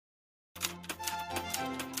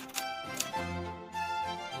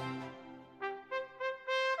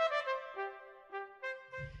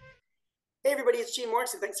everybody, it's Gene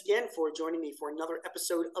Marks, and thanks again for joining me for another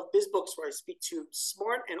episode of Biz Books, where I speak to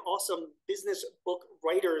smart and awesome business book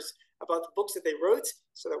writers about the books that they wrote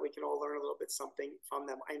so that we can all learn a little bit something from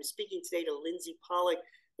them. I am speaking today to Lindsey Pollak.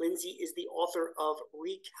 Lindsey is the author of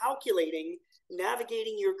Recalculating,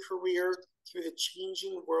 Navigating Your Career Through the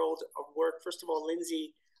Changing World of Work. First of all,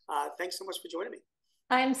 Lindsey, thanks so much for joining me.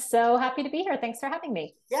 I'm so happy to be here. Thanks for having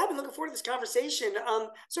me. Yeah, I've been looking forward to this conversation.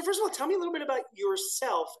 So first of all, tell me a little bit about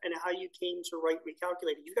yourself and how you came to write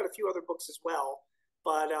Recalculating. You've got a few other books as well,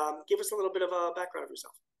 but give us a little bit of a background of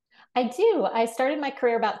yourself. I do. I started my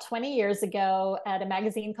career about 20 years ago at a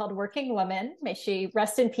magazine called Working Woman. May she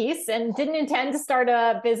rest in peace, and didn't intend to start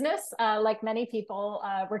a business. Like many people,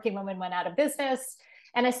 Working Woman went out of business.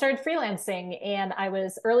 And I started freelancing, and I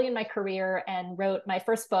was early in my career and wrote my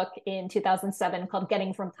first book in 2007 called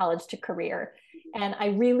Getting from College to Career. And I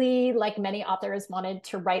really, like many authors, wanted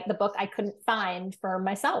to write the book I couldn't find for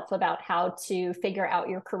myself about how to figure out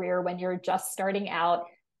your career when you're just starting out.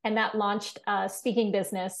 And that launched a speaking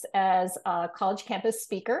business as a college campus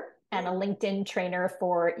speaker and a LinkedIn trainer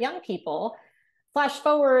for young people. Flash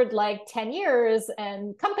forward like 10 years,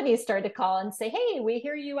 and companies started to call and say, hey, we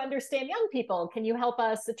hear you understand young people. Can you help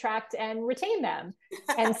us attract and retain them?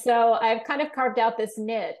 And so I've kind of carved out this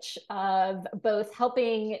niche of both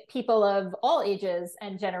helping people of all ages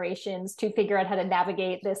and generations to figure out how to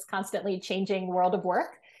navigate this constantly changing world of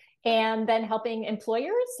work, and then helping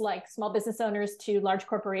employers like small business owners to large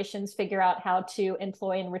corporations figure out how to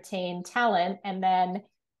employ and retain talent. And then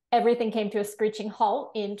everything came to a screeching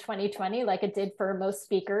halt in 2020, like it did for most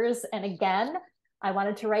speakers. And again, I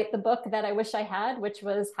wanted to write the book that I wish I had, which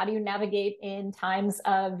was how do you navigate in times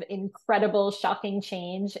of incredible, shocking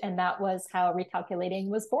change? And that was how Recalculating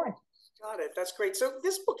was born. Got it. That's great. So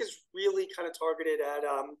this book is really kind of targeted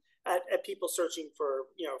at people searching for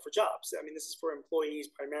jobs. I mean, this is for employees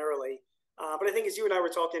primarily. But I think as you and I were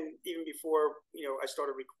talking even before I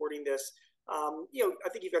started recording this, I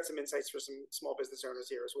think you've got some insights for some small business owners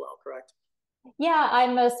here as well, correct? Yeah,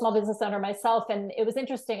 I'm a small business owner myself. And it was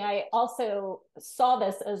interesting. I also saw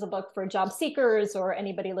this as a book for job seekers or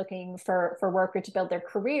anybody looking for work or to build their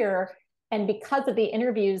career. And because of the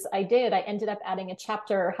interviews I did, I ended up adding a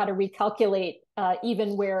chapter, how to recalculate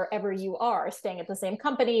even wherever you are, staying at the same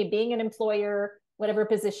company, being an employer, whatever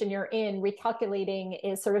position you're in. Recalculating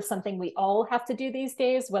is sort of something we all have to do these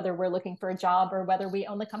days, whether we're looking for a job or whether we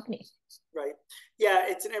own the company. Right. Yeah,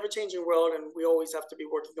 it's an ever-changing world, and we always have to be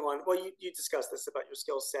working on. Well, you discussed this about your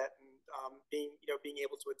skill set and being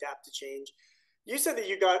able to adapt to change. You said that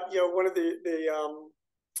you got one of the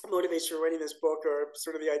motivation for writing this book, or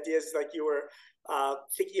sort of the ideas, like you were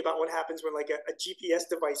thinking about what happens when like a GPS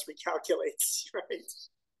device recalculates, right?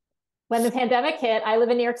 When the pandemic hit, I live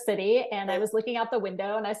in New York City, and I was looking out the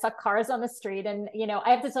window and I saw cars on the street. And, I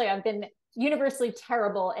have to tell you, I've been universally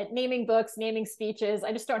terrible at naming books, naming speeches.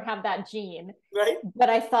 I just don't have that gene. Right. But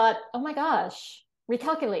I thought, oh my gosh,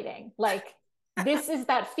 recalculating. Like, this is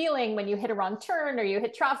that feeling when you hit a wrong turn or you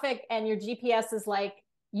hit traffic and your GPS is like,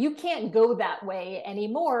 you can't go that way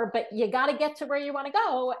anymore, but you got to get to where you want to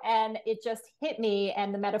go. And it just hit me,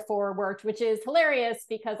 and the metaphor worked, which is hilarious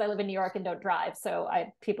because I live in New York and don't drive. So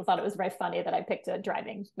people thought it was very funny that I picked a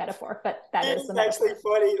driving metaphor, but that is the metaphor. Actually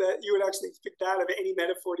funny that you would actually pick that out of any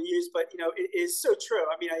metaphor to use, but it is so true.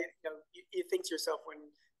 I mean, you think to yourself when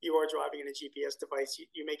you are driving in a GPS device,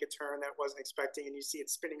 you make a turn that wasn't expecting, and you see it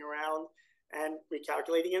spinning around and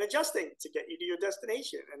recalculating and adjusting to get you to your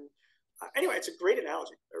destination. And anyway, it's a great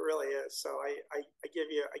analogy. It really is. So I give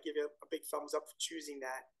you a big thumbs up for choosing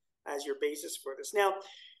that as your basis for this. Now,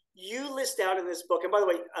 you list out in this book, and by the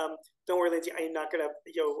way, don't worry, Lindsey, I am not going to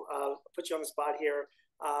put you on the spot here.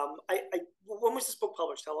 When was this book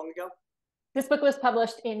published? How long ago? This book was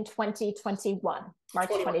published in 2021, March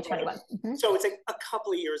 2021. Mm-hmm. So it's like a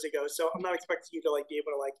couple of years ago. So I'm not expecting you to be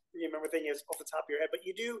able to remember things off the top of your head, but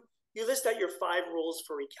you list out your 5 rules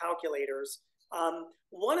for recalculators.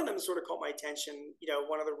 One of them sort of caught my attention.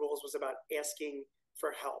 One of the rules was about asking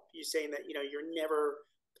for help. You saying that, you're never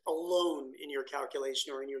alone in your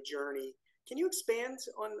calculation or in your journey. Can you expand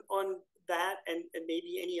on that and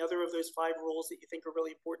maybe any other of those 5 rules that you think are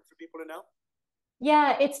really important for people to know?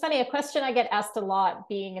 Yeah, it's funny. A question I get asked a lot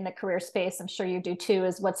being in the career space, I'm sure you do too,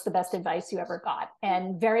 is what's the best advice you ever got?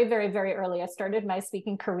 And very, very, very early, I started my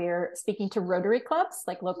speaking career speaking to Rotary clubs,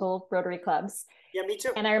 like local Rotary clubs. Yeah, me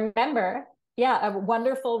too. And I remember, a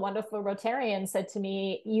wonderful, wonderful Rotarian said to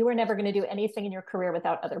me, you are never going to do anything in your career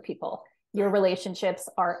without other people. Your relationships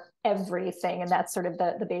are everything. And that's sort of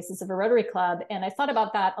the basis of a Rotary Club. And I thought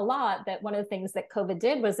about that a lot, that one of the things that COVID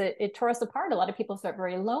did was it tore us apart. A lot of people felt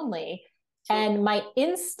very lonely. And my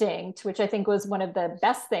instinct, which I think was one of the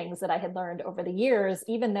best things that I had learned over the years,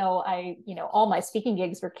 even though all my speaking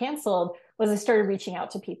gigs were canceled, was I started reaching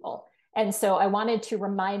out to people. And so I wanted to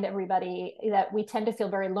remind everybody that we tend to feel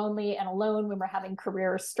very lonely and alone when we're having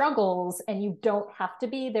career struggles, and you don't have to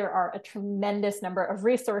be. There are a tremendous number of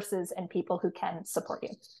resources and people who can support you.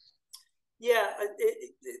 Yeah,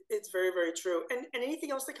 it's very, very true. And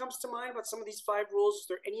anything else that comes to mind about some of these 5 rules? Is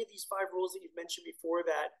there any of these 5 rules that you've mentioned before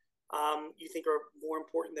that you think are more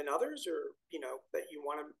important than others, or that you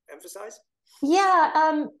want to emphasize?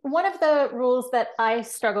 Yeah, one of the rules that I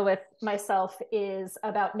struggle with myself is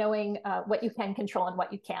about knowing what you can control and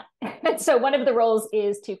what you can't. And so one of the rules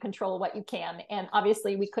is to control what you can. And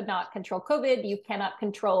obviously we could not control COVID. You cannot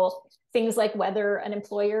control things like whether an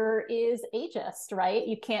employer is ageist, right?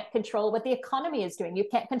 You can't control what the economy is doing. You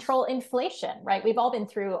can't control inflation, right? We've all been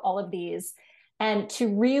through all of these. And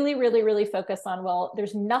to really, really, really focus on, well,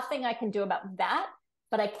 there's nothing I can do about that,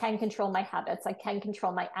 but I can control my habits. I can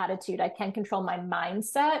control my attitude. I can control my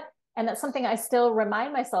mindset. And that's something I still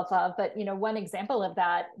remind myself of. But, one example of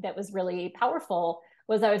that was really powerful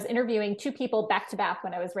was I was interviewing 2 people back to back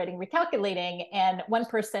when I was writing Recalculating. And one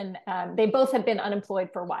person, they both had been unemployed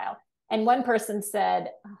for a while. And one person said,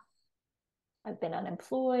 oh, I've been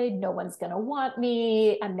unemployed. No one's going to want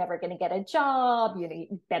me. I'm never going to get a job.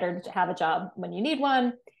 Better to have a job when you need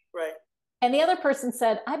one. Right. And the other person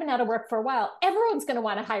said, I've been out of work for a while. Everyone's going to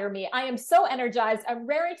want to hire me. I am so energized. I'm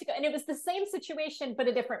raring to go. And it was the same situation, but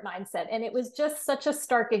a different mindset. And it was just such a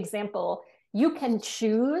stark example. You can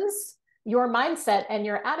choose your mindset and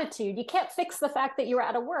your attitude. You can't fix the fact that you're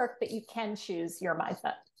out of work, but you can choose your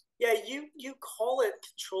mindset. Yeah, you call it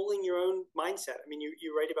controlling your own mindset. I mean,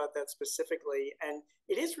 you write about that specifically, and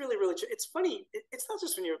it is really, really true. It's funny. It's not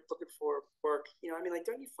just when you're looking for work. I mean, like,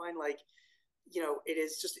 don't you find like, it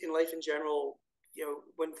is just in life in general,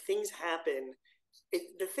 when things happen,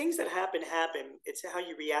 the things that happen. It's how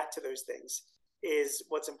you react to those things is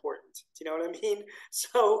what's important. Do you know what I mean?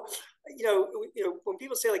 So, when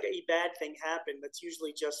people say like a bad thing happened, that's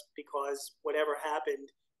usually just because whatever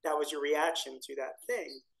happened, that was your reaction to that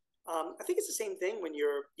thing. I think it's the same thing when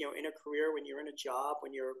you're, in a career, when you're in a job,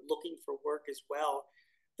 when you're looking for work as well.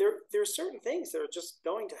 There are certain things that are just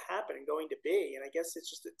going to happen and going to be. And I guess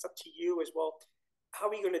it's up to you as well. How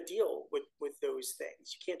are you going to deal with those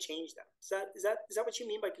things? You can't change them. Is that what you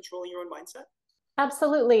mean by controlling your own mindset?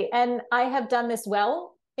 Absolutely. And I have done this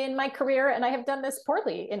well in my career, and I have done this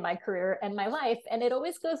poorly in my career and my life. And it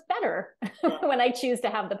always goes better when I choose to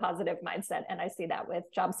have the positive mindset. And I see that with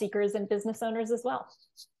job seekers and business owners as well.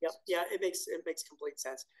 Yep. Yeah, it makes complete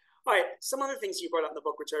sense. All right. Some other things you brought up in the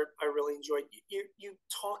book, which I really enjoyed. You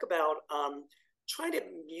talk about trying to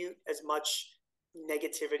mute as much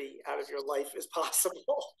negativity out of your life as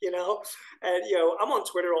possible, and, I'm on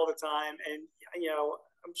Twitter all the time, and,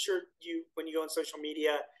 I'm sure when you go on social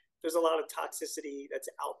media, there's a lot of toxicity that's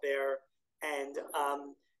out there. And,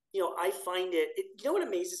 I find what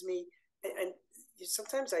amazes me, and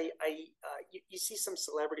sometimes you see some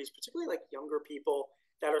celebrities, particularly like younger people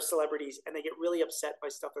that are celebrities, and they get really upset by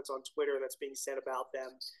stuff that's on Twitter that's being said about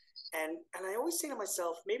them. And I always say to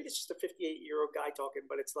myself, maybe it's just a 58-year-old guy talking,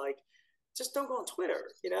 but it's like, just don't go on Twitter,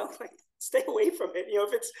 like stay away from it.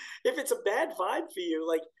 If it's a bad vibe for you,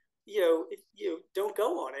 like, if you don't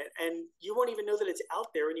go on it, and you won't even know that it's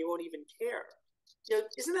out there, and you won't even care.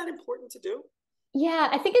 Isn't that important to do? Yeah,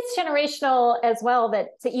 I think it's generational as well,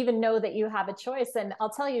 that to even know that you have a choice. And I'll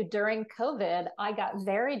tell you, during COVID, I got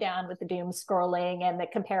very down with the doom scrolling and the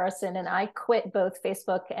comparison, and I quit both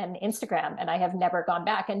Facebook and Instagram, and I have never gone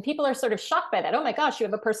back. And people are sort of shocked by that. Oh my gosh, you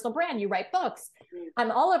have a personal brand, you write books.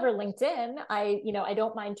 I'm all over LinkedIn. I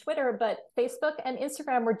don't mind Twitter, but Facebook and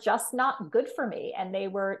Instagram were just not good for me, and they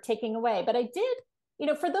were taking away. But I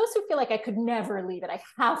did, for those who feel like I could never leave it, I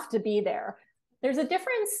have to be there. There's a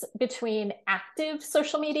difference between active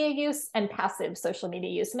social media use and passive social media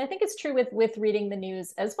use. And I think it's true with reading the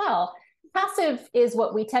news as well. Passive is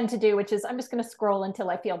what we tend to do, which is I'm just going to scroll until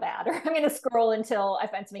I feel bad, or I'm going to scroll until I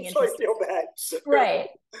find something interesting. I feel bad. Right.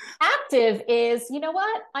 Active is, you know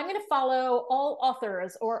what? I'm going to follow all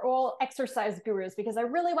authors or all exercise gurus because I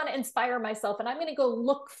really want to inspire myself. And I'm going to go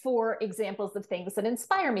look for examples of things that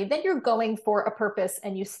inspire me. Then you're going for a purpose,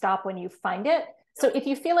 and you stop when you find it. So if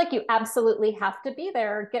you feel like you absolutely have to be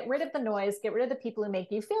there, get rid of the noise, get rid of the people who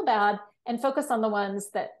make you feel bad, and focus on the ones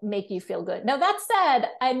that make you feel good. Now, that said,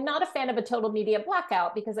 I'm not a fan of a total media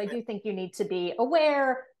blackout, because I do think you need to be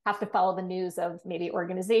aware, have to follow the news of maybe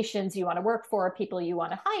organizations you want to work for, people you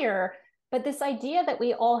want to hire. But this idea that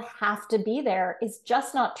we all have to be there is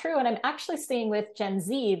just not true. And I'm actually seeing with Gen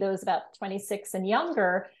Z, those about 26 and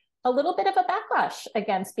younger, a little bit of a backlash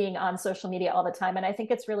against being on social media all the time. And I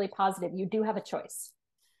think it's really positive. You do have a choice.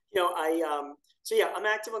 So yeah, I'm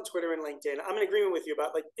active on Twitter and LinkedIn. I'm in agreement with you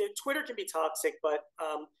about like Twitter can be toxic, but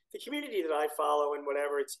the community that I follow and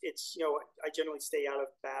whatever, it's I generally stay out of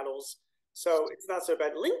battles, so it's not so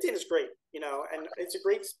bad. LinkedIn is great, and it's a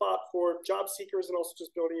great spot for job seekers and also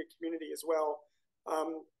just building a community as well.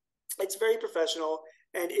 It's very professional,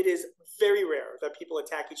 and it is very rare that people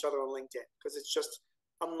attack each other on LinkedIn because it's just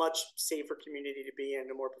a much safer community to be in,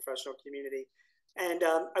 a more professional community. And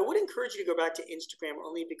I would encourage you to go back to Instagram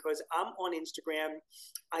only because I'm on Instagram.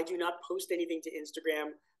 I do not post anything to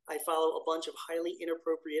Instagram. I follow a bunch of highly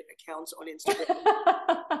inappropriate accounts on Instagram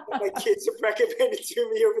that my kids have recommended to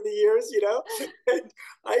me over the years, And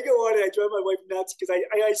I go on and I drive my wife nuts because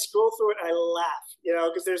I scroll through it and I laugh,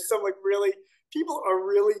 because there's some like really, people are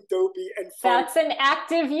really dopey and funny. That's an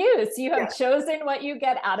active use. You have chosen what you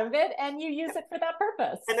get out of it and you use it for that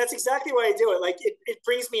purpose. And that's exactly why I do it. Like it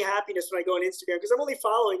brings me happiness when I go on Instagram because I'm only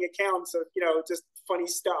following accounts of, just funny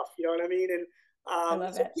stuff. You know what I mean? And I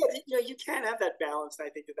love it. Yeah, you can have that balance. And I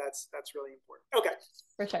think that's really important. Okay.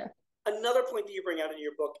 For sure. Another point that you bring out in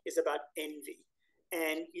your book is about envy.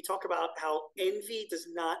 And you talk about how envy does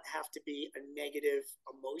not have to be a negative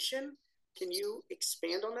emotion. Can you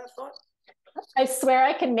expand on that thought? I swear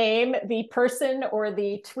I can name the person or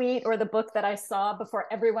the tweet or the book that I saw before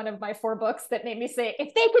every one of my 4 books that made me say,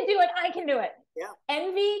 if they can do it, I can do it. Yeah.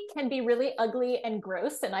 Envy can be really ugly and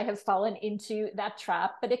gross, and I have fallen into that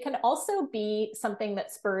trap, but it can also be something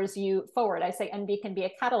that spurs you forward. I say envy can be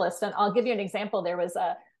a catalyst, and I'll give you an example. There was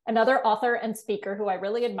another author and speaker who I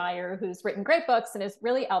really admire, who's written great books and is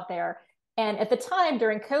really out there. And at the time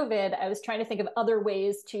during COVID, I was trying to think of other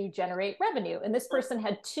ways to generate revenue. And this person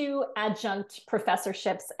had 2 adjunct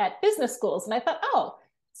professorships at business schools. And I thought, oh,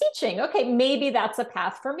 teaching, okay, maybe that's a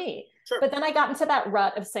path for me. Sure. But then I got into that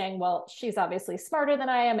rut of saying, well, she's obviously smarter than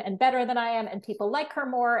I am and better than I am, and people like her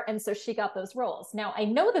more. And so she got those roles. Now I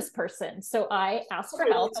know this person, so I asked for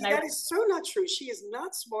help. And that is so not true. She is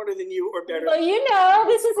not smarter than you or better. Well,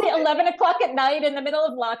 this is the 11 o'clock at night in the middle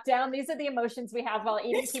of lockdown. These are the emotions we have while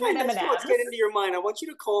eating peanut M&Ms. Let's get into your mind. I want you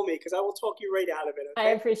to call me because I will talk you right out of it. Okay?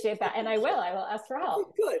 I appreciate that. And I will ask for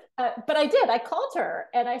help. Okay, good. But I did. I called her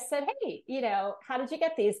and I said, hey, how did you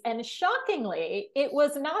get these? And shockingly, it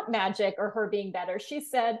was not magic or her being better. She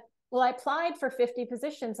said, well, I applied for 50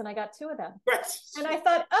 positions and I got 2 of them. Right. And I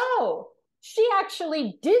thought, oh, she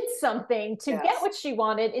actually did something to get what she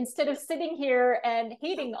wanted instead of sitting here and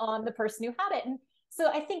hating on the person who had it. And so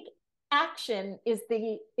I think action is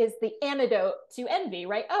the antidote to envy,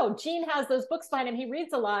 right? Oh, Gene has those books behind him. He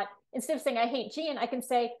reads a lot. Instead of saying, I hate Gene, I can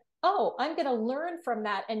say, oh, I'm going to learn from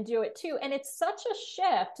that and do it too. And it's such a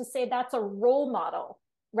shift to say that's a role model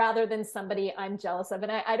rather than somebody I'm jealous of. And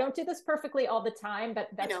I don't do this perfectly all the time, but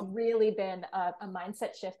that's really been a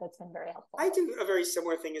mindset shift that's been very helpful. I do a very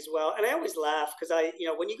similar thing as well. And I always laugh because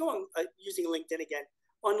when you go on using LinkedIn again,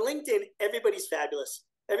 on LinkedIn, everybody's fabulous.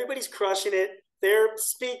 Everybody's crushing it. They're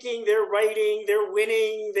speaking, they're writing, they're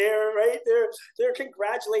winning, they're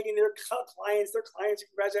congratulating their clients, their clients are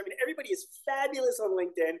congratulating. I mean, everybody is fabulous on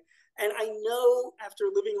LinkedIn. And I know after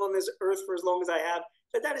living on this earth for as long as I have,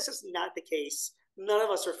 that is just not the case. None of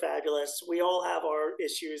us are fabulous. We all have our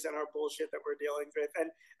issues and our bullshit that we're dealing with.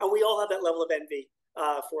 And we all have that level of envy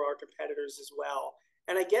for our competitors as well.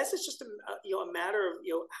 And I guess it's just a matter of,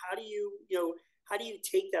 how do you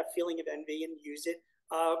take that feeling of envy and use it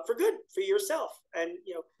for good for yourself? And,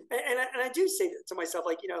 and I do say to myself,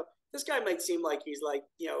 like, this guy might seem like he's like,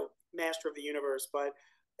 master of the universe, but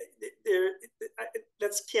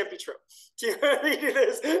that can't be true. Do you know what I mean?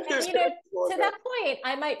 To that point,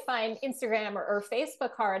 I might find Instagram or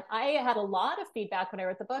Facebook hard. I had a lot of feedback when I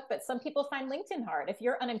wrote the book, but some people find LinkedIn hard. If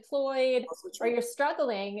you're unemployed or you're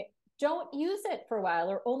struggling, don't use it for a while,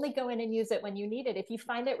 or only go in and use it when you need it. If you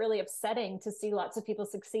find it really upsetting to see lots of people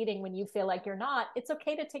succeeding when you feel like you're not, it's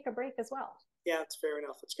okay to take a break as well. Yeah, it's fair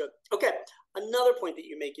enough. It's good. Okay. Another point that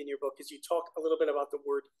you make in your book is you talk a little bit about the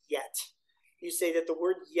word yet. You say that the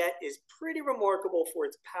word yet is pretty remarkable for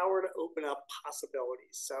its power to open up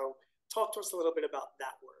possibilities. So talk to us a little bit about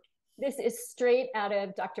that word. This is straight out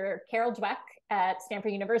of Dr. Carol Dweck at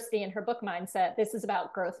Stanford University in her book Mindset. This is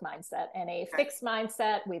about growth mindset, and a fixed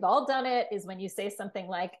mindset, we've all done it, is when you say something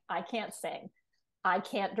like, I can't sing, I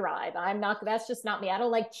can't drive, that's just not me, I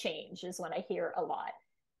don't like change, is when I hear a lot.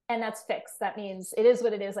 And that's fixed. That means it is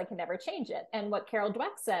what it is. I can never change it. And what Carol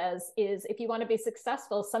Dweck says is, if you want to be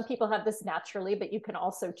successful, some people have this naturally, but you can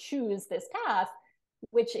also choose this path.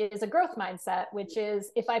 which is a growth mindset, which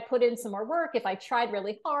is if I put in some more work, if I tried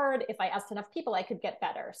really hard, if I asked enough people, I could get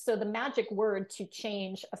better. So the magic word to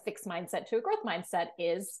change a fixed mindset to a growth mindset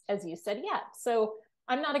is, as you said, yet. So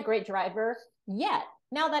I'm not a great driver yet.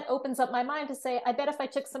 Now that opens up my mind to say, I bet if I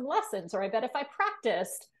took some lessons, or I bet if I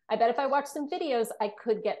practiced, I bet if I watched some videos, I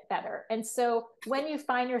could get better. And so when you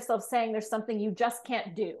find yourself saying there's something you just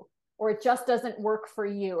can't do, or it just doesn't work for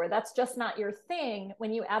you, or that's just not your thing,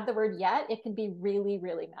 when you add the word yet, it can be really,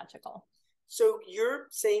 really magical. So you're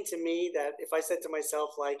saying to me that if I said to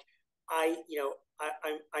myself, like, I'm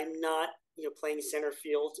not, playing center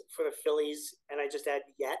field for the Phillies, and I just add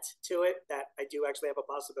yet to it, that I do actually have a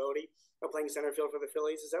possibility of playing center field for the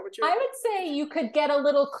Phillies. Is that what you're? I would say you could get a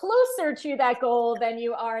little closer to that goal than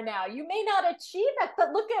you are now. You may not achieve it,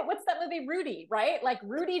 but look at what's that movie, Rudy, right? Like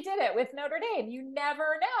Rudy did it with Notre Dame. You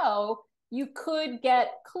never know. You could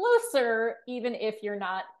get closer even if you're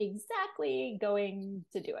not exactly going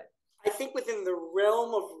to do it. I think within the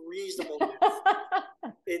realm of reasonableness,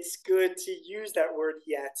 it's good to use that word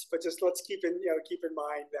yet, but just let's keep in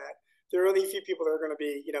mind that there are only a few people that are going to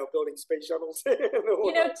be, building space shuttles.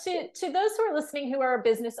 To those who are listening who are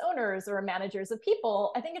business owners or managers of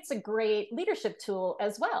people, I think it's a great leadership tool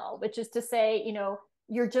as well, which is to say,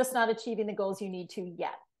 you're just not achieving the goals you need to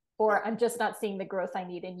yet, or I'm just not seeing the growth I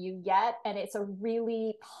need in you yet. And it's a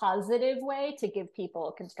really positive way to give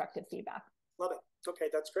people constructive feedback. Love it. Okay,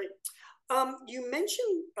 that's great. You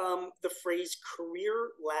mentioned the phrase career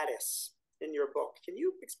lattice in your book. Can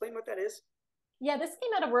you explain what that is? Yeah, this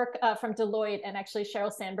came out of work from Deloitte, and actually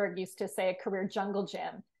Sheryl Sandberg used to say a career jungle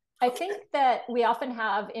gym. I think that we often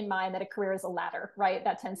have in mind that a career is a ladder, right?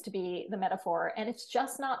 That tends to be the metaphor, and it's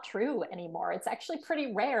just not true anymore. It's actually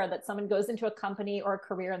pretty rare that someone goes into a company or a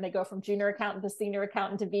career and they go from junior accountant to senior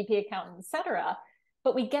accountant to VP accountant, et cetera.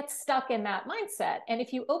 But we get stuck in that mindset. And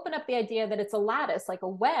if you open up the idea that it's a lattice, like a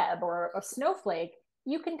web or a snowflake,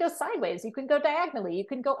 you can go sideways, you can go diagonally, you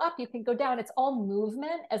can go up, you can go down. It's all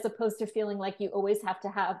movement, as opposed to feeling like you always have to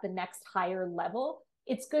have the next higher level.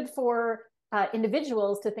 It's good for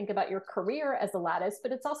individuals to think about your career as a lattice,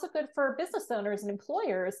 but it's also good for business owners and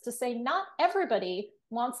employers to say not everybody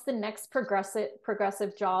wants the next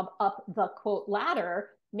progressive job up the quote ladder.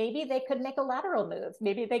 Maybe they could make a lateral move.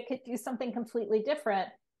 Maybe they could do something completely different.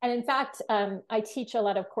 And in fact, I teach a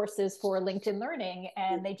lot of courses for LinkedIn Learning,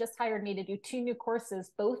 and they just hired me to do 2 new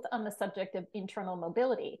courses, both on the subject of internal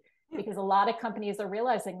mobility, because a lot of companies are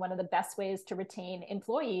realizing one of the best ways to retain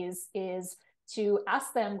employees is to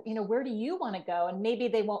ask them, where do you want to go? And maybe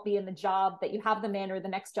they won't be in the job that you have them in or the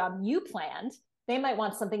next job you planned. They might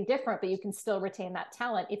want something different, but you can still retain that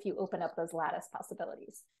talent if you open up those lattice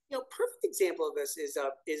possibilities. Perfect example of this is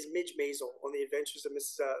Midge Maisel on the Adventures of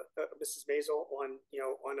Mrs. Maisel on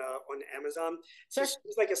Amazon. So she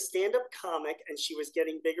was like a stand-up comic, and she was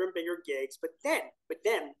getting bigger and bigger gigs. But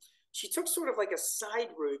then she took sort of like a side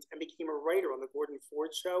route and became a writer on the Gordon Ford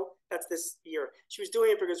show. That's this year. She was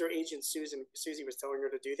doing it because her agent Susie was telling her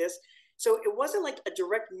to do this. So it wasn't like a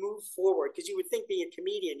direct move forward, because you would think being a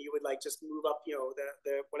comedian, you would like just move up,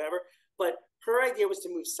 the whatever. But her idea was to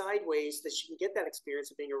move sideways so that she can get that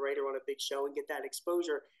experience of being a writer on a big show and get that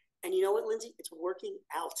exposure. And you know what, Lindsey? It's working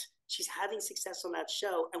out. She's having success on that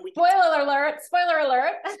show. And we Spoiler alert. It's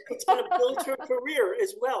going to build her career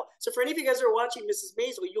as well. So for any of you guys who are watching Mrs.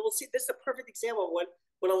 Maisel, you will see this is a perfect example of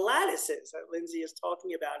what a lattice is that Lindsey is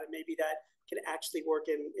talking about. And maybe that can actually work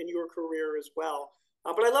in your career as well.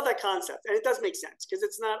 But I love that concept. And it does make sense, because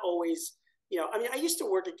it's not always, I used to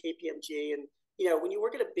work at KPMG, and, when you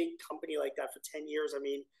work at a big company like that for 10 years,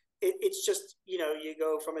 it's just, you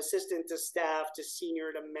go from assistant to staff to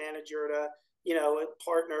senior to manager to, a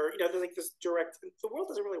partner, there's like this direct, the world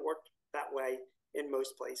doesn't really work that way in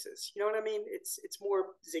most places. You know what I mean? It's more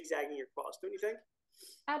zigzagging across, don't you think?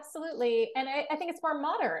 Absolutely. And I think it's more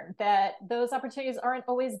modern that those opportunities aren't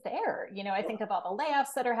always there. I think of all the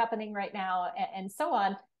layoffs that are happening right now and so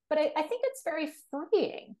on. But I think it's very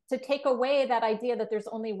freeing to take away that idea that there's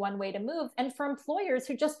only one way to move. And for employers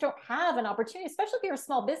who just don't have an opportunity, especially if you're a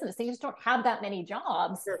small business, they just don't have that many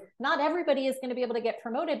jobs. Sure. Not everybody is going to be able to get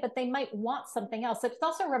promoted, but they might want something else. So it's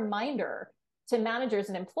also a reminder to managers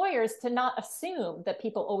and employers to not assume that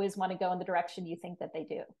people always want to go in the direction you think that they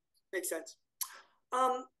do. Makes sense.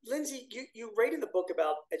 Lindsey, you write in the book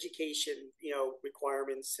about education,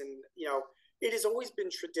 requirements, and, it has always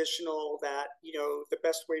been traditional that, the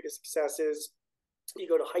best way to success is you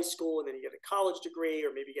go to high school and then you get a college degree,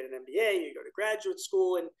 or maybe you get an MBA, you go to graduate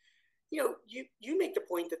school. And, you make the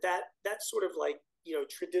point that sort of like,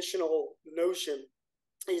 traditional notion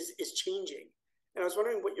is changing. And I was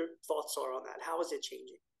wondering what your thoughts are on that. How is it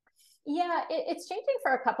changing? Yeah, it's changing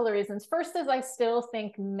for a couple of reasons. First is I still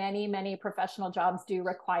think many professional jobs do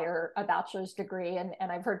require a bachelor's degree. And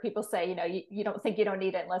I've heard people say, you don't think you don't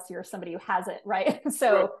need it unless you're somebody who has it, right? Right.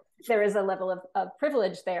 So there is a level of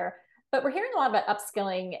privilege there. But we're hearing a lot about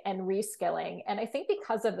upskilling and reskilling. And I think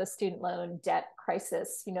because of the student loan debt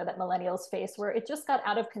crisis, that millennials face, where it just got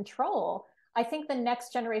out of control, I think the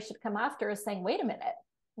next generation to come after is saying, wait a minute,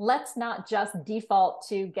 let's not just default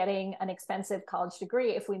to getting an expensive college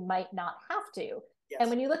degree if we might not have to. Yes. And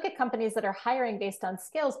when you look at companies that are hiring based on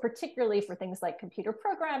skills, particularly for things like computer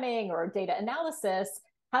programming or data analysis,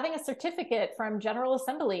 having a certificate from General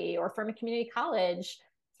Assembly or from a community college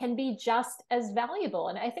can be just as valuable.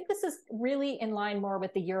 And I think this is really in line more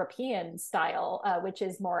with the European style, which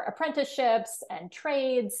is more apprenticeships and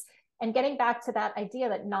trades, and getting back to that idea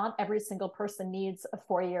that not every single person needs a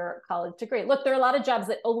 4-year college degree. Look, there are a lot of jobs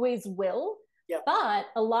that always will, but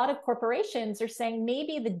a lot of corporations are saying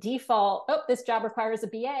maybe the default, this job requires a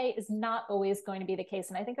BA, is not always going to be the case.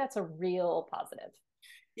 And I think that's a real positive.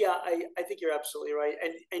 Yeah, I think you're absolutely right.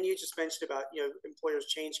 And you just mentioned about, employers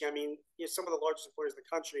changing. I mean, some of the largest employers in the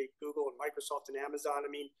country, Google and Microsoft and Amazon, I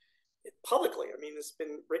mean, publicly, I mean, it's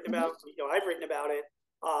been written about, I've written about it,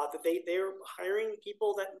 that they're hiring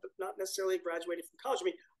people that not necessarily graduated from college. I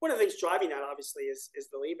mean, one of the things driving that obviously is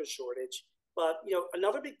the labor shortage. But,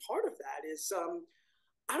 another big part of that is,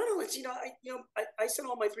 I don't know, it's, I sent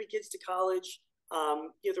all my 3 kids to college.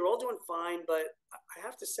 They're all doing fine, but I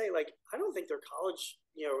have to say, like, I don't think their college,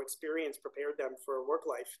 experience prepared them for work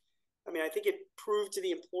life. I mean, I think it proved to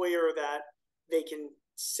the employer that they can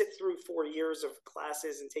sit through 4 years of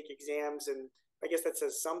classes and take exams, and I guess that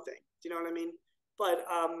says something. Do you know what I mean? But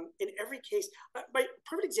in every case, my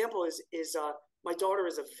perfect example is my daughter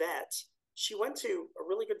is a vet. She went to a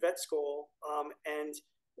really good vet school, and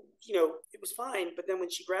it was fine. But then when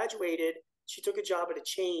she graduated, she took a job at a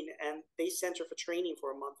chain, and they sent her for training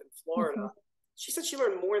for a month in Florida. She said she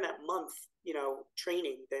learned more in that month,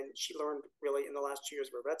 training than she learned really in the last 2 years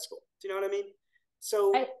of her vet school. Do you know what I mean?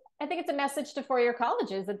 So I think it's a message to 4-year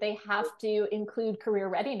colleges that they have to include career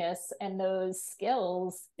readiness and those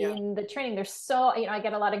skills in the training. There's so, I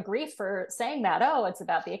get a lot of grief for saying that, it's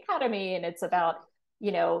about the academy and it's about,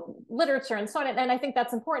 literature and so on. And I think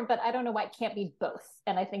that's important, but I don't know why it can't be both.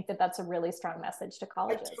 And I think that that's a really strong message to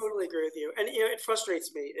colleges. I totally agree with you. And, it frustrates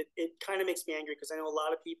me. It kind of makes me angry because I know a lot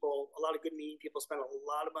of people, a lot of good meaning people spend a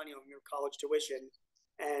lot of money on their college tuition.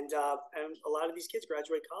 And a lot of these kids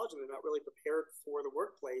graduate college and they're not really prepared for the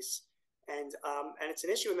workplace. And it's an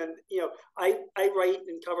issue. And then, I write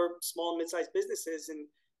and cover small and mid-sized businesses. And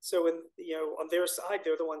so when, on their side,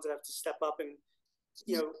 they're the ones that have to step up and,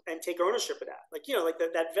 and take ownership of that. Like, like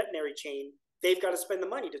that veterinary chain, they've got to spend the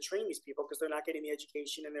money to train these people because they're not getting the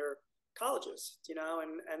education in their colleges, and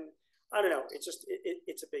I don't know. It's just,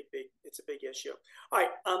 it's a big issue. All right.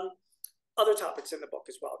 Other topics in the book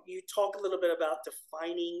as well. You talk a little bit about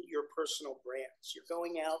defining your personal brands. You're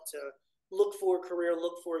going out to look for a career,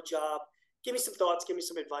 look for a job. Give me some thoughts, give me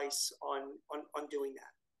some advice on doing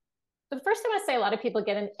that. The first thing I say, a lot of people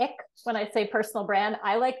get an ick when I say personal brand.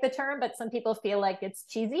 I like the term, but some people feel like it's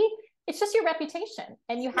cheesy. It's just your reputation.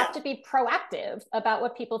 And you have to be proactive about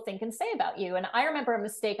what people think and say about you. And I remember a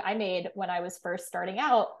mistake I made when I was first starting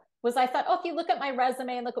out was I thought, if you look at my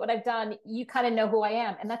resume and look at what I've done, you kind of know who I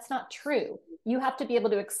am. And that's not true. You have to be able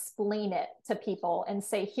to explain it to people and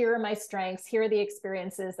say, here are my strengths. Here are the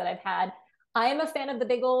experiences that I've had. I am a fan of the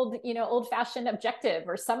big old-fashioned objective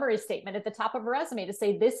or summary statement at the top of a resume to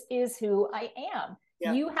say, this is who I am.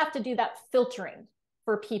 Yeah. You have to do that filtering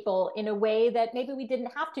for people in a way that maybe we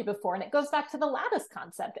didn't have to before. And it goes back to the lattice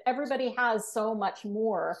concept. Everybody has so much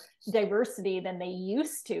more diversity than they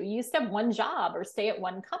used to. You used to have one job or stay at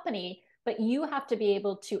one company, but you have to be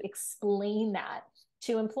able to explain that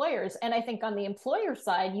to employers. And I think on the employer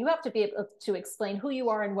side, you have to be able to explain who you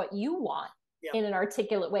are and what you want in an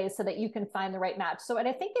articulate way so that you can find the right match. So what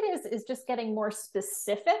I think it is just getting more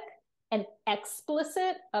specific and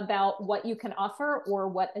explicit about what you can offer or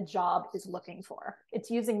what a job is looking for.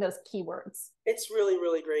 It's using those keywords. It's really,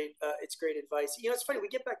 really great. It's great advice. It's funny. We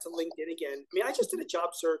get back to LinkedIn again. I mean, I just did a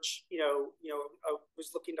job search. I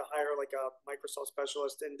was looking to hire like a Microsoft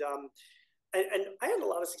specialist, and I had a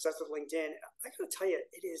lot of success with LinkedIn. I got to tell you,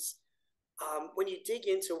 it is when you dig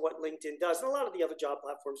into what LinkedIn does, and a lot of the other job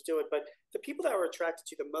platforms do it, but the people that were attracted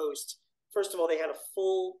to the most, first of all, they had a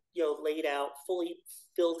full, laid out, fully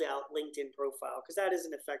filled out LinkedIn profile, because that is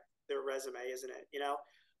in effect their resume, isn't it?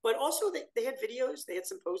 But also they had videos, they had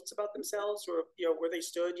some posts about themselves, or where they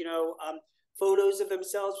stood, photos of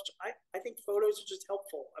themselves, which I think photos are just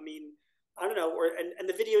helpful. I mean, I don't know, and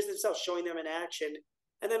the videos themselves showing them in action.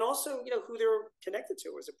 And then also, who they're connected to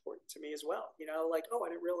is important to me as well. Like, oh, I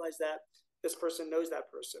didn't realize that this person knows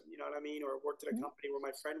that person, you know what I mean? Or worked at a company where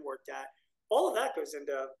my friend worked at. All of that goes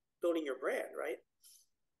into building your brand, right?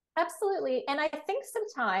 Absolutely. And I think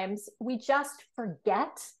sometimes we just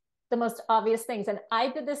forget the most obvious things. And I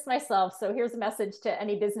did this myself. So here's a message to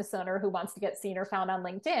any business owner who wants to get seen or found on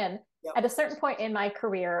LinkedIn. Yep. At a certain point in my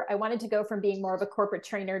career, I wanted to go from being more of a corporate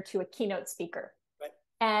trainer to a keynote speaker. Right.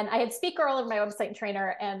 And I had speaker all over my website and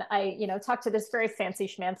trainer. And I, talked to this very fancy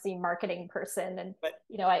schmancy marketing person. And,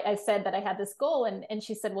 right. I said that I had this goal and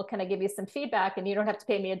she said, well, can I give you some feedback? And you don't have to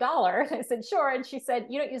pay me $1. And I said, sure. And she said,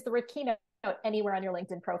 you don't use the word keynote anywhere on your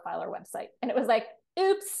LinkedIn profile or website. And it was like,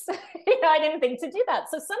 oops, I didn't think to do that.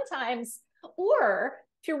 So sometimes, or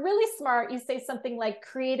if you're really smart, you say something like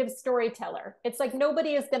creative storyteller. It's like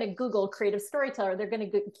nobody is going to Google creative storyteller. They're going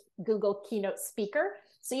to Google keynote speaker.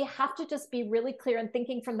 So you have to just be really clear and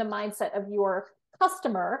thinking from the mindset of your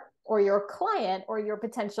customer or your client or your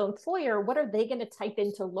potential employer. What are they going to type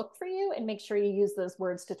in to look for you, and make sure you use those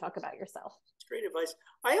words to talk about yourself. Great advice.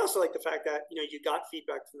 I also like the fact that, you got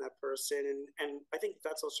feedback from that person. And I think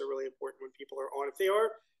that's also really important when people are on. If they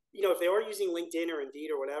are using LinkedIn or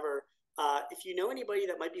Indeed or whatever, if you know anybody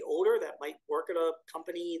that might be older, that might work at a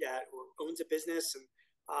company that owns a business and,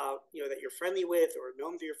 that you're friendly with or know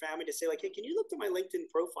them through your family, to say like, hey, can you look at my LinkedIn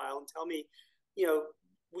profile and tell me,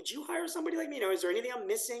 would you hire somebody like me? Is there anything I'm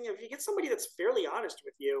missing? If you get somebody that's fairly honest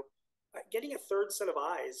with you, getting a third set of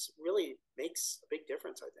eyes really makes a big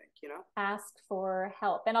difference, I think, Ask for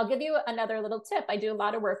help. And I'll give you another little tip. I do a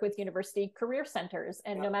lot of work with university career centers,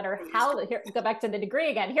 and no matter how, here, go back to the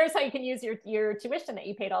degree again, here's how you can use your tuition that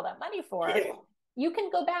you paid all that money for. Yeah. You can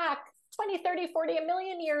go back 20, 30, 40, a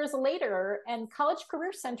million years later, and college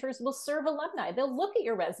career centers will serve alumni. They'll look at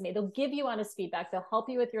your resume. They'll give you honest feedback. They'll help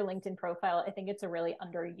you with your LinkedIn profile. I think it's a really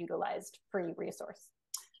underutilized free resource.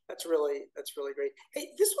 That's really great. Hey,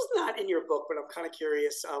 this was not in your book, but I'm kind of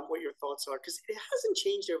curious what your thoughts are, because it hasn't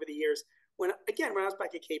changed over the years. When I was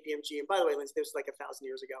back at KPMG, and by the way, Lindsey, this was like 1,000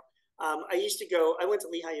 years ago. I went to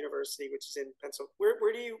Lehigh University, which is in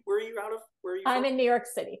Pennsylvania. Where are you out of? Where are you I'm from? In New York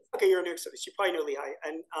City. Okay, you're in New York City. So you probably know Lehigh.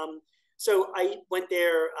 And so I went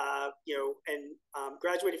there, and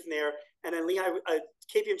graduated from there. And then Lehigh,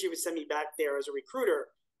 KPMG would send me back there as a recruiter,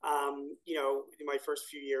 in my first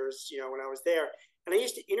few years, when I was there. And I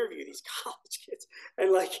used to interview these college kids, and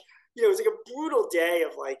it was like a brutal day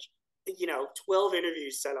of 12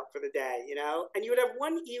 interviews set up for the day, and you would have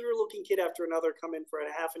one eager looking kid after another come in for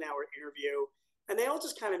a half an hour interview, and they all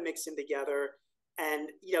just kind of mix in together.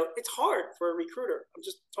 And, it's hard for a recruiter. I'm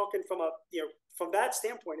just talking from from that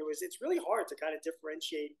standpoint, it's really hard to kind of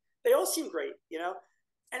differentiate. They all seem great, and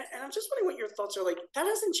I'm just wondering what your thoughts are like. That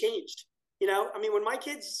hasn't changed. When my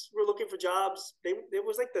kids were looking for jobs, it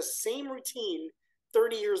was like the same routine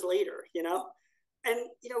 30 years later, and,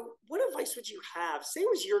 what advice would you have? Say it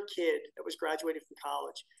was your kid that was graduated from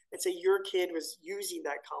college, and say your kid was using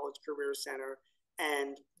that college career center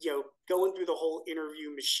and, going through the whole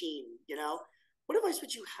interview machine, what advice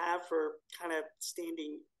would you have for kind of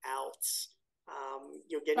standing out? Such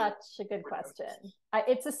a good question.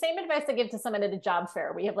 It's the same advice I give to someone at a job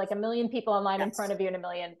fair. We have like 1 million people online in front of you and 1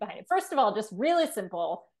 million behind you. First of all, just really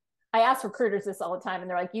simple. I ask recruiters this all the time, and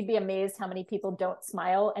they're like, you'd be amazed how many people don't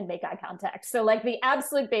smile and make eye contact. So like the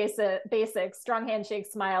absolute basic, strong handshake,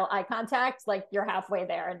 smile, eye contact, like you're halfway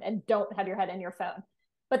there, and don't have your head in your phone.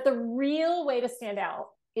 But the real way to stand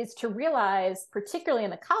out is to realize, particularly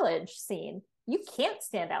in the college scene, you can't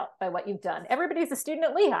stand out by what you've done. Everybody's a student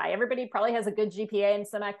at Lehigh. Everybody probably has a good GPA in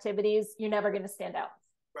some activities. You're never going to stand out.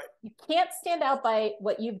 Right. You can't stand out by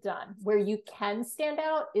what you've done. Where you can stand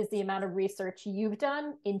out is the amount of research you've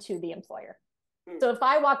done into the employer. So if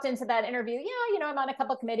I walked into that interview, I'm on a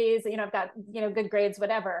couple of committees, I've got, good grades,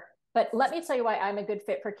 whatever. But let me tell you why I'm a good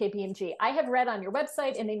fit for KPMG. I have read on your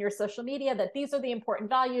website and in your social media that these are the important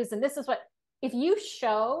values. And this is what, if you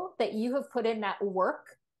show that you have put in that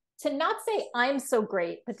work, to not say I'm so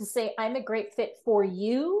great, but to say I'm a great fit for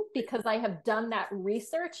you because I have done that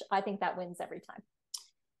research, I think that wins every time.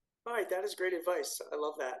 All right, that is great advice. I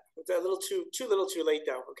love that. It's a little too late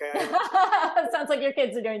though. Okay. Sounds like your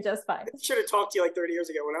kids are doing just fine. I should have talked to you like 30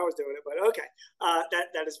 years ago when I was doing it, but okay.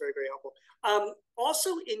 That is very, very helpful.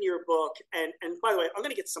 Also in your book, and by the way, I'm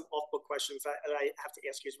going to get some off-book questions that I have to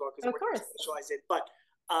ask you as well because we're specialized in. But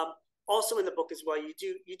also in the book as well, you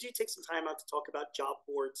do take some time out to talk about job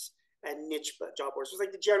boards and niche job boards. There's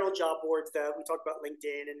like the general job boards that we talked about,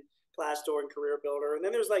 LinkedIn and Glassdoor and Career Builder, and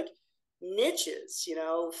then there's like niches,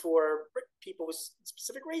 for people with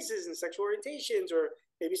specific races and sexual orientations, or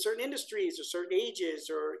maybe certain industries or certain ages,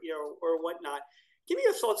 or or whatnot. give me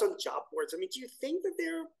your thoughts on job boards. I mean, do you think that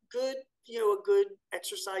they're good, a good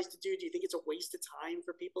exercise to do? Do you think it's a waste of time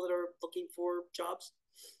for people that are looking for jobs?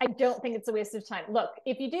 I don't think it's a waste of time. Look,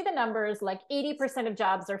 if you do the numbers, like 80% of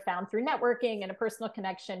jobs are found through networking and a personal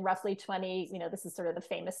connection, roughly 20, this is sort of the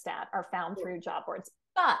famous stat, are found through job boards.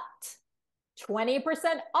 But 20%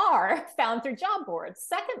 are found through job boards.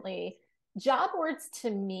 Secondly, job boards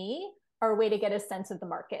to me are a way to get a sense of the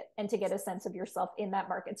market and to get a sense of yourself in that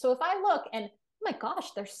market. So if I look and oh my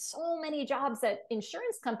gosh, there's so many jobs at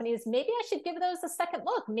insurance companies, maybe I should give those a second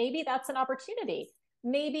look. Maybe that's an opportunity.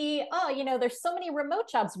 Maybe, there's so many remote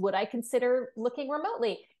jobs. Would I consider looking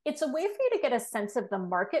remotely? It's a way for you to get a sense of the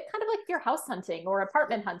market, kind of like if you're house hunting or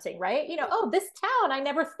apartment hunting, right? This town, I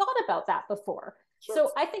never thought about that before. Sure.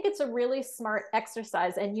 So I think it's a really smart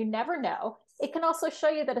exercise, and you never know. It can also show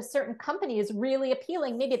you that a certain company is really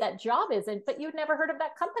appealing. Maybe that job isn't, but you'd never heard of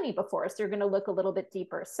that company before. So you're going to look a little bit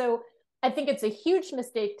deeper. So I think it's a huge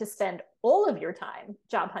mistake to spend all of your time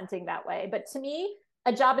job hunting that way. But to me,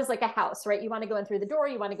 a job is like a house, right? You want to go in through the door,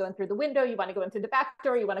 you want to go in through the window, you want to go in through the back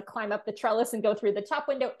door, you want to climb up the trellis and go through the top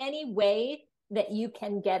window, any way that you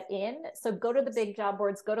can get in. So go to the big job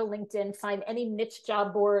boards, go to LinkedIn, find any niche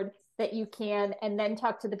job board that you can, and then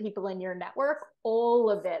talk to the people in your network. All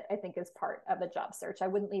of it, I think, is part of a job search. I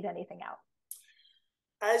wouldn't leave anything out.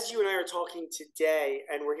 As you and I are talking today,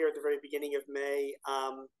 and we're here at the very beginning of May,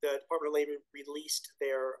 the Department of Labor released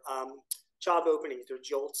their job openings, their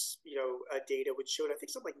JOLTS, data, which showed, I think,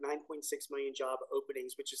 something like 9.6 million job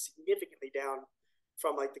openings, which is significantly down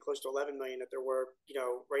from like the close to 11 million that there were,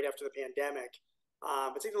 right after the pandemic.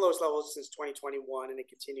 It's like the lowest levels since 2021, and it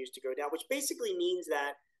continues to go down, which basically means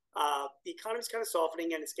that the economy is kind of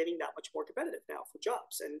softening, and it's getting that much more competitive now for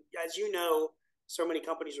jobs. And as you know, so many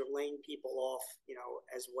companies are laying people off,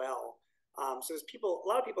 as well. So there's a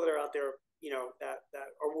lot of people that are out there, that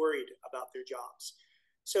are worried about their jobs.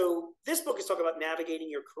 So this book is talking about navigating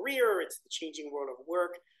your career. It's the changing world of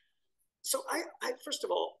work. So I first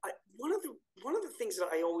of all, one of the things that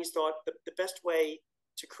I always thought the best way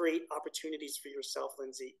to create opportunities for yourself,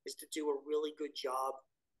 Lindsey, is to do a really good job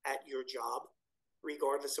at your job,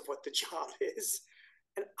 regardless of what the job is.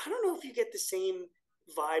 And I don't know if you get the same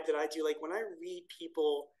vibe that I do. Like when I read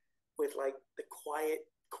people with like the quiet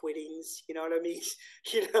quittings, you know what I mean?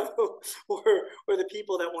 Or the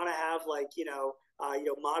people that want to have like,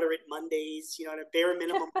 moderate Mondays, a bare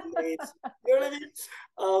minimum Mondays, you know what I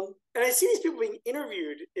mean? And I see these people being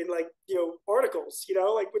interviewed in like, articles,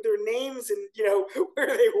 like with their names and,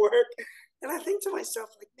 where they work. And I think to myself,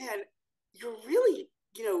 like, man, you're really,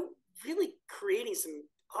 really creating some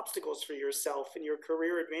obstacles for yourself and your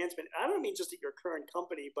career advancement. I don't mean just at your current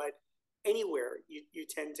company, but anywhere you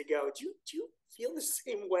tend to go. Do you feel the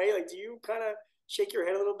same way? Like, do you kind of shake your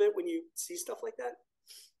head a little bit when you see stuff like that?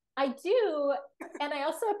 I do. And I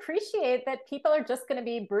also appreciate that people are just going to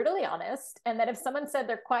be brutally honest. And that if someone said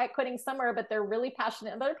they're quiet quitting somewhere, but they're really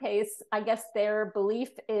passionate in their case, I guess their belief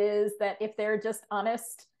is that if they're just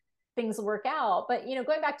honest, things work out. But,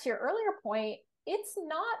 going back to your earlier point, it's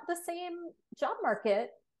not the same job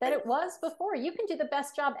market that it was before. You can do the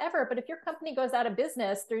best job ever, but if your company goes out of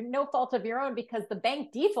business through no fault of your own because the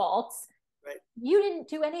bank defaults, right, you didn't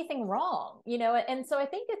do anything wrong, And so I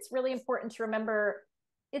think it's really important to remember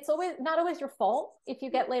it's not always your fault if you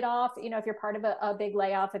get laid off, if you're part of a big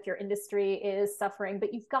layoff, if your industry is suffering,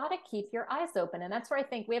 but you've got to keep your eyes open. And that's where I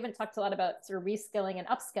think we haven't talked a lot about sort of reskilling and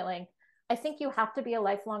upskilling. I think you have to be a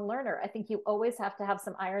lifelong learner. I think you always have to have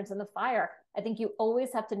some irons in the fire. I think you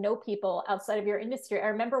always have to know people outside of your industry. I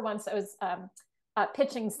remember once I was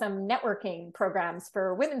pitching some networking programs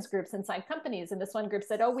for women's groups inside companies. And this one group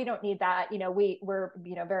said, oh, we don't need that. We're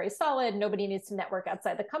very solid. Nobody needs to network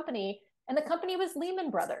outside the company. And the company was Lehman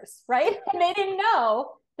Brothers, right? And they didn't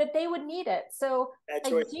know that they would need it. So I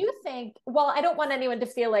do think, while I don't want anyone to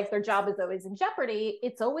feel like their job is always in jeopardy,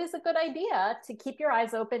 it's always a good idea to keep your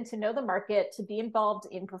eyes open, to know the market, to be involved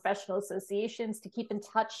in professional associations, to keep in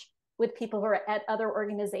touch with people who are at other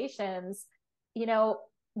organizations,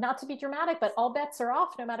 not to be dramatic, but all bets are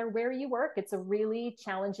off no matter where you work. It's a really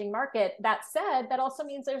challenging market. That said, that also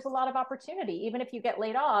means there's a lot of opportunity. Even if you get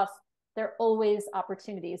laid off, there are always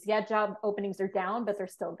opportunities. Yeah, job openings are down, but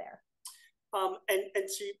they're still there. And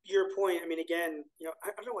to your point, I mean, again,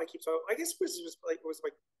 I don't know why I keep talking. I guess it was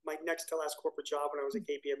like my next to last corporate job when I was at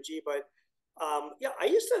KPMG. But I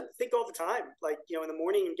used to think all the time, like, in the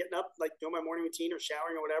morning and getting up, like doing my morning routine or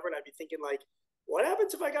showering or whatever. And I'd be thinking like, what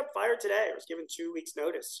happens if I got fired today? I was given 2 weeks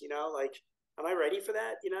notice, like, am I ready for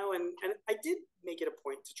that? And I did make it a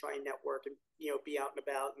point to try and network and, be out and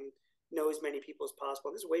about and know as many people as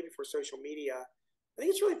possible. This is way before social media. I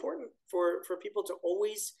think it's really important for people to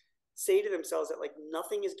always say to themselves that like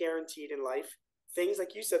nothing is guaranteed in life. Things,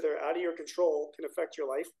 like you said, that are out of your control can affect your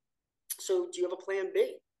life. So do you have a plan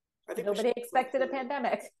B? I think nobody expected a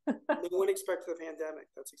pandemic. No one expected a pandemic.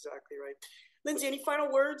 That's exactly right. Lindsey, any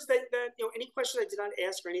final words that any questions I did not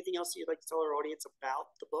ask or anything else that you'd like to tell our audience about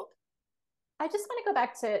the book? I just want to go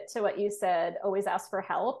back to what you said, always ask for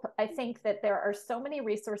help. I think that there are so many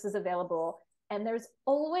resources available, and there's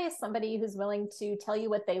always somebody who's willing to tell you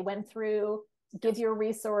what they went through, give you a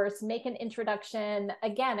resource, make an introduction.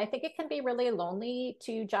 Again, I think it can be really lonely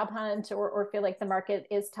to job hunt or feel like the market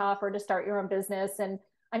is tough, or to start your own business. And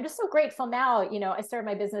I'm just so grateful now. I started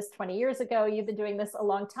my business 20 years ago. You've been doing this a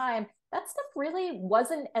long time. That stuff really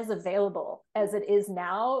wasn't as available as it is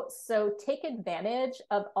now. So take advantage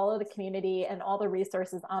of all of the community and all the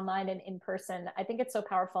resources online and in person. I think it's so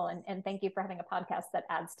powerful. And thank you for having a podcast that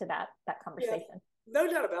adds to that conversation. Yeah, no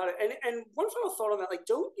doubt about it. And one final thought on that, like,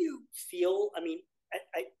 don't you feel, I mean,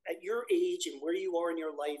 at your age and where you are in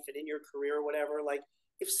your life and in your career or whatever, like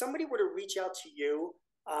if somebody were to reach out to you,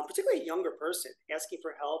 particularly a younger person, asking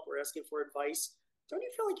for help or asking for advice, don't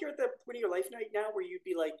you feel like you're at that point of your life right now where you'd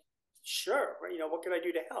be like, sure, right? What can I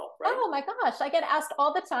do to help? Right? Oh my gosh, I get asked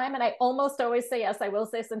all the time, and I almost always say yes. I will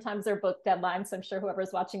say sometimes they're book deadlines, so I'm sure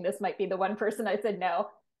whoever's watching this might be the one person I said no.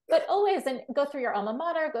 But always, and go through your alma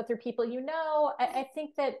mater, go through people you know. I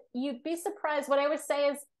think that you'd be surprised. What I always say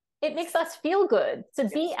is it makes us feel good to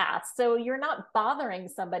be asked. So you're not bothering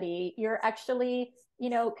somebody. You're actually,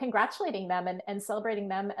 congratulating them and celebrating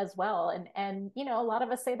them as well. And a lot of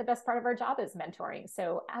us say the best part of our job is mentoring.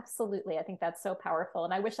 So absolutely, I think that's so powerful.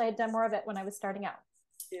 And I wish I had done more of it when I was starting out.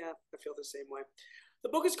 Yeah, I feel the same way. The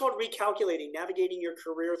book is called Recalculating, Navigating Your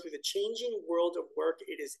Career Through the Changing World of Work.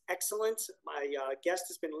 It is excellent. My guest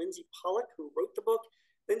has been Lindsey Pollak, who wrote the book.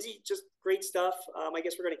 Lindsey, just great stuff. I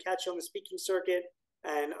guess we're going to catch you on the speaking circuit,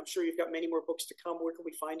 and I'm sure you've got many more books to come. Where can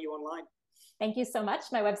we find you online? Thank you so much.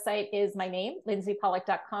 My website is my name,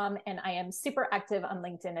 lindseypollak.com, and I am super active on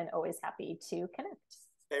LinkedIn and always happy to connect.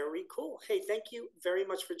 Very cool. Hey, thank you very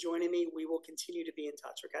much for joining me. We will continue to be in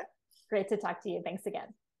touch, okay? Great to talk to you. Thanks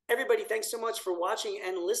again. Everybody, thanks so much for watching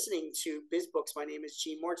and listening to BizBooks. My name is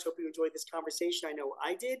Gene Marks. Hope you enjoyed this conversation. I know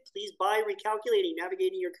I did. Please buy Recalculating,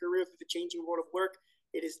 Navigating Your Career Through the Changing World of Work.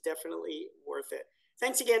 It is definitely worth it.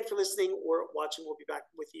 Thanks again for listening or watching. We'll be back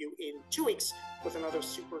with you in 2 weeks with another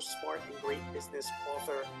super smart and great business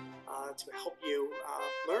author to help you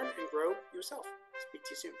learn and grow yourself. Speak to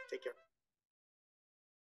you soon. Take care.